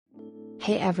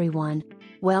Hey everyone!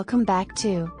 Welcome back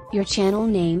to your channel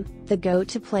name, the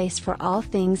go-to place for all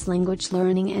things language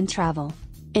learning and travel.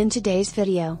 In today's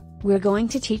video, we're going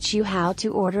to teach you how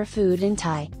to order food in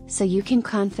Thai, so you can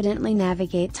confidently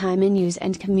navigate Thai menus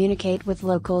and communicate with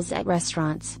locals at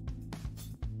restaurants.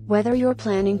 Whether you're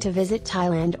planning to visit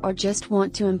Thailand or just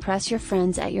want to impress your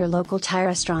friends at your local Thai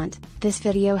restaurant, this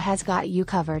video has got you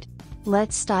covered.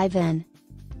 Let's dive in.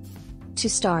 To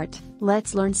start,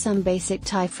 let's learn some basic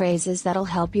Thai phrases that'll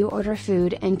help you order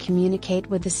food and communicate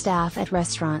with the staff at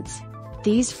restaurants.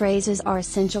 These phrases are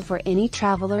essential for any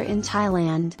traveler in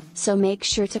Thailand, so make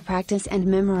sure to practice and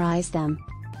memorize them.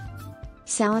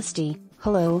 Salasti,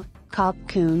 hello, khop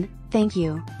kun, thank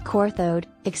you, korthod,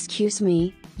 excuse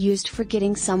me, used for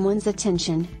getting someone's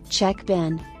attention, check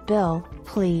bin, bill,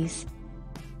 please.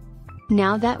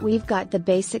 Now that we've got the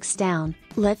basics down,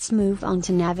 let's move on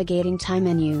to navigating Thai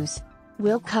menus.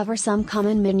 We'll cover some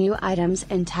common menu items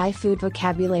and Thai food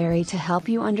vocabulary to help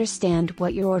you understand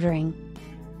what you're ordering.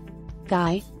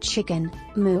 Gai, chicken,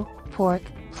 mu, pork,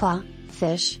 pla,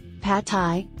 fish, pad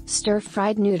thai,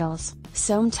 stir-fried noodles,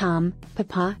 som tam,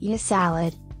 papaya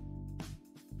salad.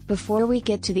 Before we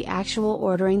get to the actual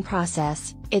ordering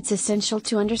process, it's essential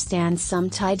to understand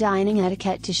some Thai dining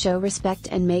etiquette to show respect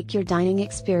and make your dining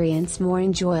experience more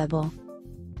enjoyable.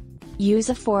 Use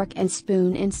a fork and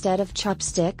spoon instead of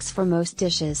chopsticks for most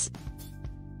dishes.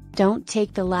 Don't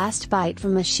take the last bite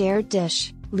from a shared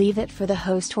dish, leave it for the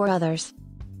host or others.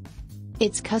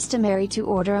 It's customary to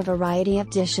order a variety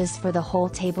of dishes for the whole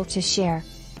table to share.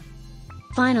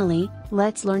 Finally,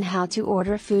 let's learn how to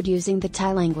order food using the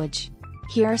Thai language.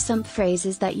 Here are some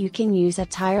phrases that you can use at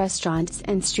Thai restaurants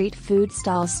and street food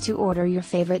stalls to order your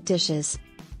favorite dishes.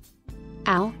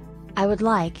 Ow! I would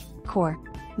like, kor.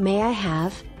 May I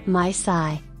have, my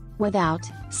sai. Without,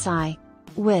 sai.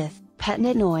 With, pet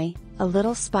nit noi, a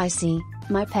little spicy,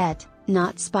 my pet,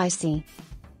 not spicy.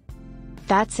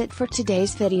 That's it for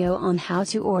today's video on how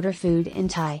to order food in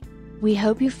Thai. We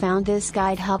hope you found this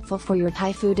guide helpful for your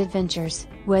Thai food adventures,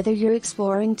 whether you're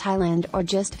exploring Thailand or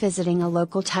just visiting a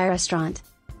local Thai restaurant.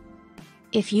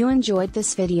 If you enjoyed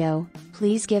this video,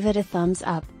 please give it a thumbs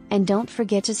up, and don't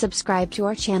forget to subscribe to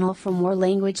our channel for more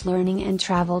language learning and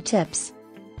travel tips.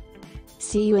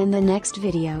 See you in the next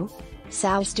video.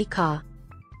 Saustika.